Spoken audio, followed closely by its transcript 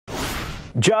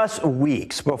Just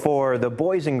weeks before the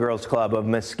Boys and Girls Club of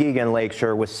Muskegon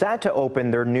Lakeshore was set to open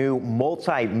their new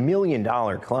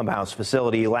multi-million-dollar clubhouse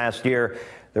facility last year,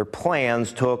 their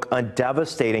plans took a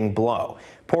devastating blow.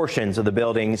 Portions of the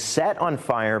building set on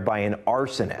fire by an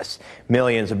arsonist.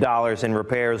 Millions of dollars in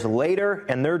repairs later,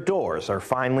 and their doors are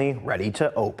finally ready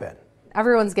to open.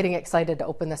 Everyone's getting excited to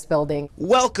open this building.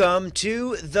 Welcome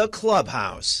to the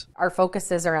clubhouse. Our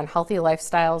focuses are on healthy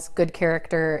lifestyles, good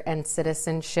character and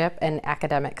citizenship, and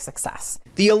academic success.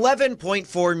 The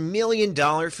 $11.4 million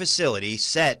facility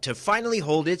set to finally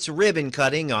hold its ribbon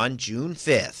cutting on June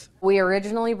 5th. We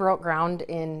originally broke ground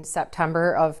in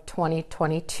September of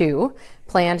 2022,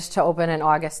 planned to open in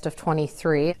August of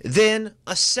 23. Then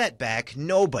a setback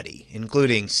nobody,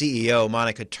 including CEO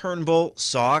Monica Turnbull,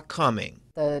 saw coming.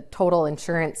 The total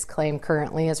insurance claim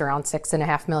currently is around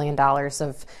 $6.5 million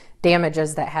of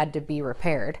damages that had to be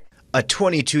repaired. A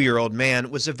 22-year-old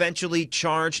man was eventually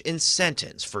charged and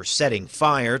sentenced for setting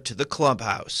fire to the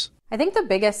clubhouse. I think the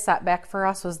biggest setback for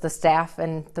us was the staff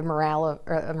and the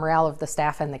morale of the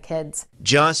staff and the kids.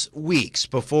 Just weeks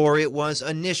before it was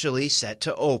initially set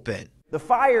to open. The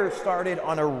fire started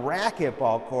on a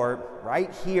racquetball court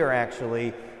right here,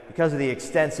 actually. Because of the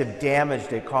extensive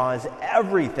damage it caused,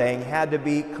 everything had to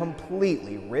be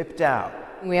completely ripped out.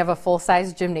 We have a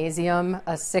full-size gymnasium,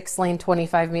 a 6-lane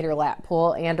 25-meter lap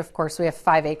pool, and of course we have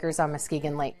 5 acres on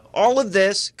Muskegon Lake. All of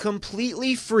this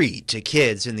completely free to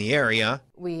kids in the area.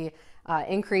 We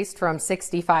increased from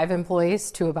 65 employees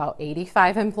to about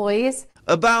 85 employees.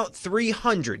 About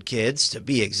 300 kids to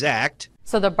be exact.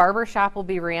 So the barber shop will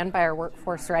be ran by our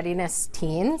workforce readiness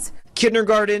teens.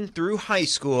 Kindergarten through high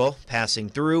school, passing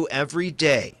through every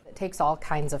day. It takes all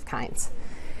kinds of kinds.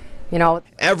 You know,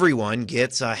 everyone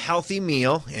gets a healthy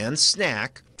meal and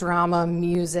snack. Drama,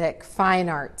 music, fine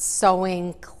arts,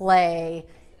 sewing, clay,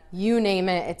 you name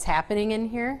it, it's happening in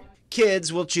here.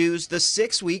 Kids will choose the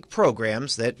 6-week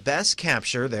programs that best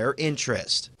capture their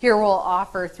interest. Here we'll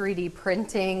offer 3D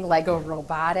printing, Lego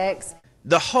robotics.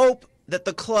 The hope that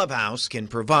the clubhouse can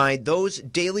provide those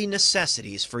daily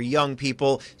necessities for young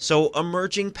people so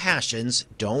emerging passions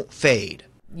don't fade.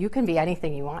 You can be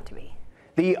anything you want to be.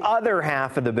 The other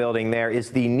half of the building there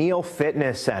is the Neal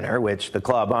Fitness Center, which the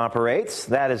club operates.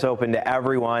 That is open to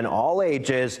everyone, all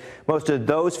ages. Most of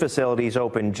those facilities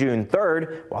open June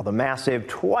 3rd, while the massive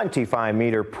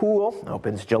 25-meter pool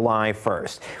opens July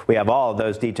 1st. We have all of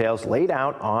those details laid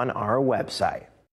out on our website.